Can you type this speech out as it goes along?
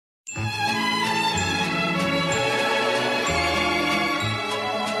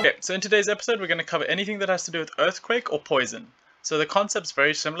Okay, so in today's episode we're going to cover anything that has to do with Earthquake or Poison. So the concept's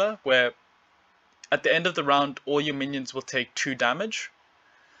very similar, where at the end of the round all your minions will take 2 damage,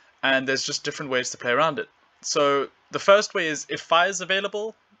 and there's just different ways to play around it. So the first way is, if fire is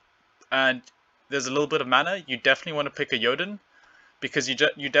available and there's a little bit of mana, you definitely want to pick a Jotun, because you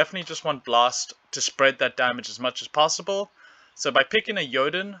definitely just want Blast to spread that damage as much as possible. So by picking a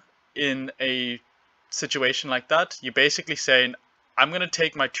Jotun in a situation like that, you're basically saying, I'm going to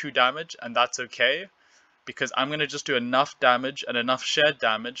take my 2 damage and that's okay, because I'm going to just do enough damage and enough shared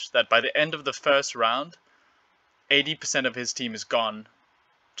damage that by the end of the first round, 80% of his team is gone,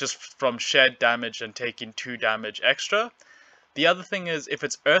 just from shared damage and taking 2 damage extra. The other thing is, if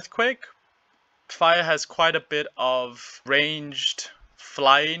it's Earthquake, fire has quite a bit of ranged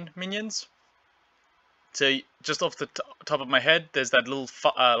flying minions. So just off the top of my head, there's that little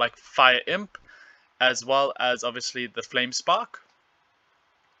like fire imp, as well as obviously the flame spark.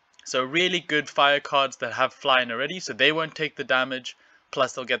 So really good fire cards that have flying already, so they won't take the damage,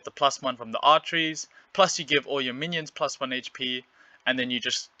 plus they'll get the +1 from the archeries, plus you give all your minions +1 HP, and then you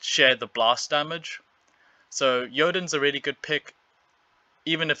just share the blast damage. So Jotun's a really good pick,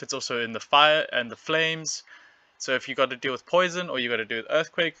 even if it's also in the fire and the flames. So if you got to deal with poison or you got to deal with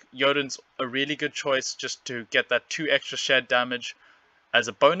earthquake, Jotun's a really good choice just to get that 2 extra shared damage as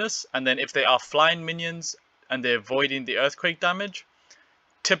a bonus. And then if they are flying minions and they're avoiding the earthquake damage,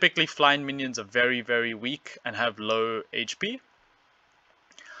 typically flying minions are very, very weak and have low HP.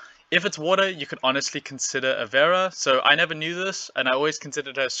 If it's water, you can honestly consider a Vera. So I never knew this, and I always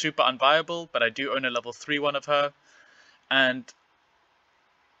considered her super unviable, but I do own a level 3 one of her. And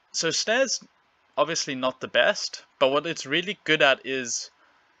so Snare's obviously not the best, but what it's really good at is,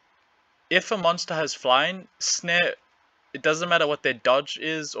 if a monster has flying, Snare, it doesn't matter what their dodge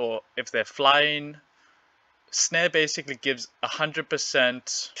is or if they're flying, Snare basically gives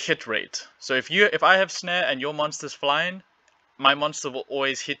 100% hit rate. So if I have Snare and your monster's flying, my monster will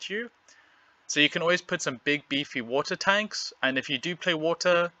always hit you. So you can always put some big beefy water tanks, and if you do play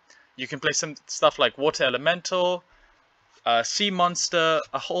water, you can play some stuff like Water Elemental, Sea Monster,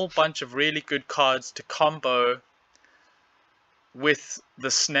 a whole bunch of really good cards to combo with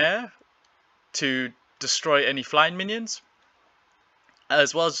the Snare to destroy any flying minions.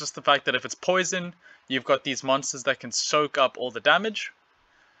 As well as just the fact that if it's poison, you've got these monsters that can soak up all the damage.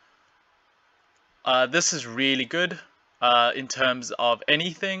 This is really good in terms of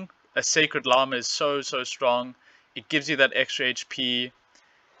anything. A Sacred Llama is so strong. It gives you that extra HP.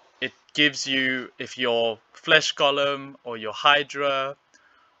 It gives you, if your Flesh Golem or your Hydra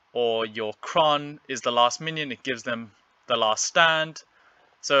or your Kron is the last minion, it gives them the last stand.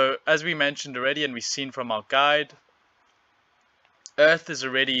 So as we mentioned already, and we've seen from our guide, Earth is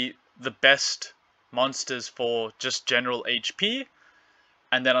already the best monsters for just general HP,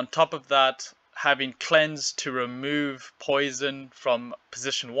 and then on top of that, having Cleanse to remove poison from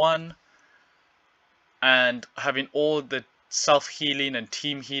position 1, and having all the self-healing and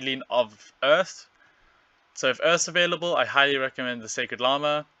team healing of Earth. So if Earth's available, I highly recommend the Sacred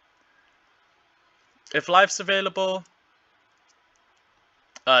Llama. If Life's available,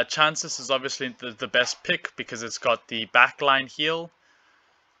 Chances is obviously the best pick, because it's got the backline heal,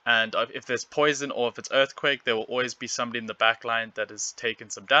 and if there's poison or if it's earthquake, there will always be somebody in the backline that has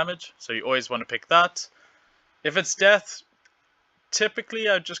taken some damage, so you always want to pick that. If it's death, typically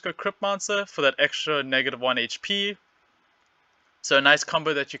I'd just go Cryptmancer for that extra -1 HP. So a nice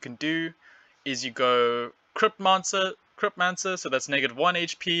combo that you can do is you go Cryptmancer, so that's -1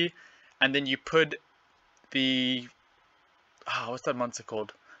 HP, and then you put the what's that monster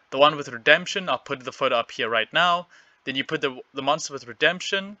called? The one with Redemption. I'll put the photo up here right now. Then you put the monster with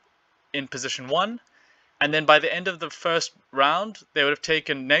Redemption in position 1, and then by the end of the first round, they would have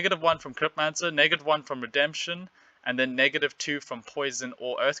taken -1 from Cryptmancer, -1 from Redemption, and then -2 from Poison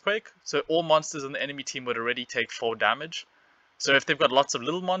or Earthquake. So all monsters on the enemy team would already take 4 damage. So if they've got lots of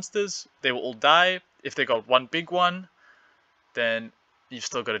little monsters, they will all die. If they got one big one, then you've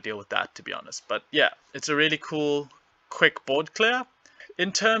still got to deal with that, to be honest. But yeah, it's a really cool, quick board clear.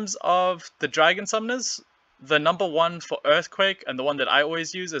 In terms of the Dragon Summoners, the number 1 for Earthquake, and the one that I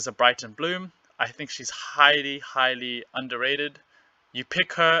always use, is a Brighton Bloom. I think she's highly underrated. You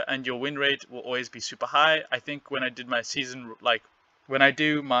pick her and your win rate will always be super high. I think when I did my season, like when I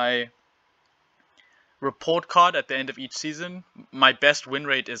do my report card at the end of each season, my best win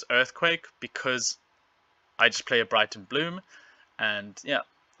rate is Earthquake, because I just play a Brighton Bloom. And yeah,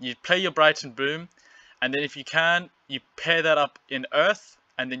 you play your Brighton Bloom, and then if you can, you pair that up in Earth,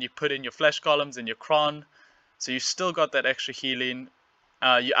 and then you put in your Flesh Golems and your Kron, so you still got that extra healing.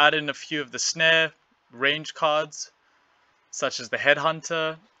 You add in a few of the Snare range cards, such as the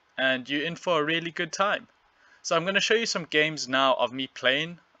Headhunter, and you're in for a really good time. So I'm going to show you some games now of me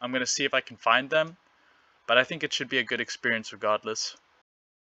playing. I'm going to see if I can find them, but I think it should be a good experience regardless.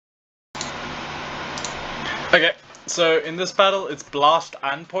 Okay, so in this battle it's Blast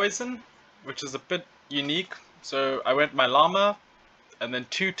and Poison, which is a bit unique. So I went my Llama, and then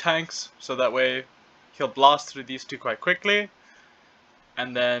 2 tanks, so that way he'll blast through these 2 quite quickly.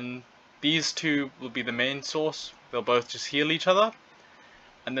 And then these 2 will be the main source, they'll both just heal each other.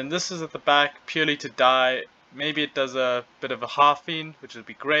 And then this is at the back purely to die. Maybe it does a bit of a halving, which would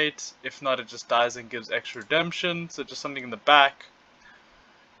be great. If not, it just dies and gives extra redemption, so just something in the back.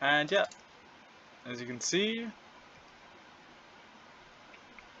 And yeah, as you can see,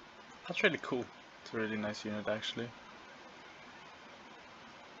 that's really cool. It's a really nice unit actually.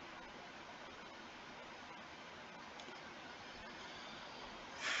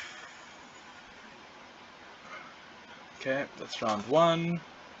 Okay, that's round 1.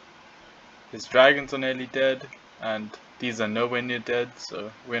 His dragons are nearly dead, and these are nowhere near dead,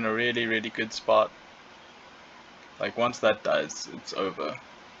 so we're in a really, really good spot. Like, once that dies, it's over.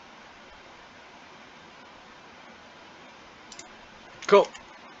 Cool.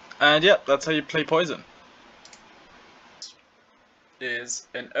 And yeah, that's how you play Poison. Is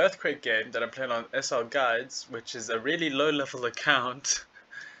an Earthquake game that I'm playing on SL Guides, which is a really low level account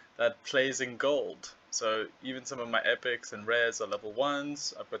that plays in gold. So even some of my epics and rares are level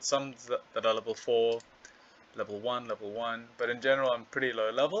 1s. I've got some that are level 4, level 1, but in general I'm pretty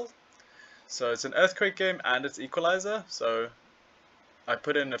low level. So it's an Earthquake game and it's Equalizer, so I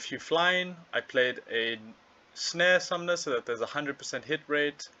put in a few flying. I played a Snare Summoner so that there's a 100% hit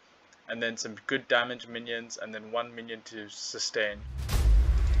rate, and then some good damage minions, and then 1 minion to sustain.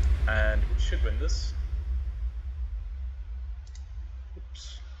 And we should win this.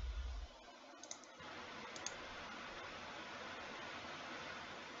 Oops.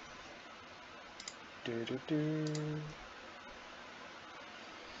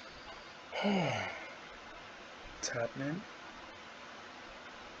 What's happening?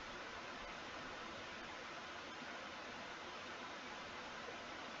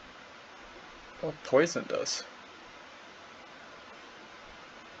 What Poison does?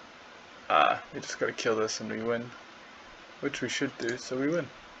 We just gotta kill this and we win. Which we should do, so we win.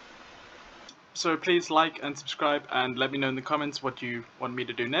 So please like and subscribe and let me know in the comments what you want me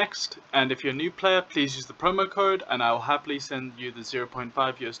to do next. And if you're a new player, please use the promo code and I will happily send you the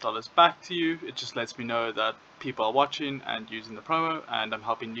 $0.5 back to you. It just lets me know that people are watching and using the promo, and I'm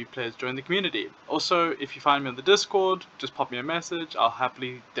helping new players join the community. Also, if you find me on the Discord, just pop me a message. I'll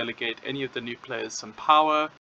happily delegate any of the new players some power.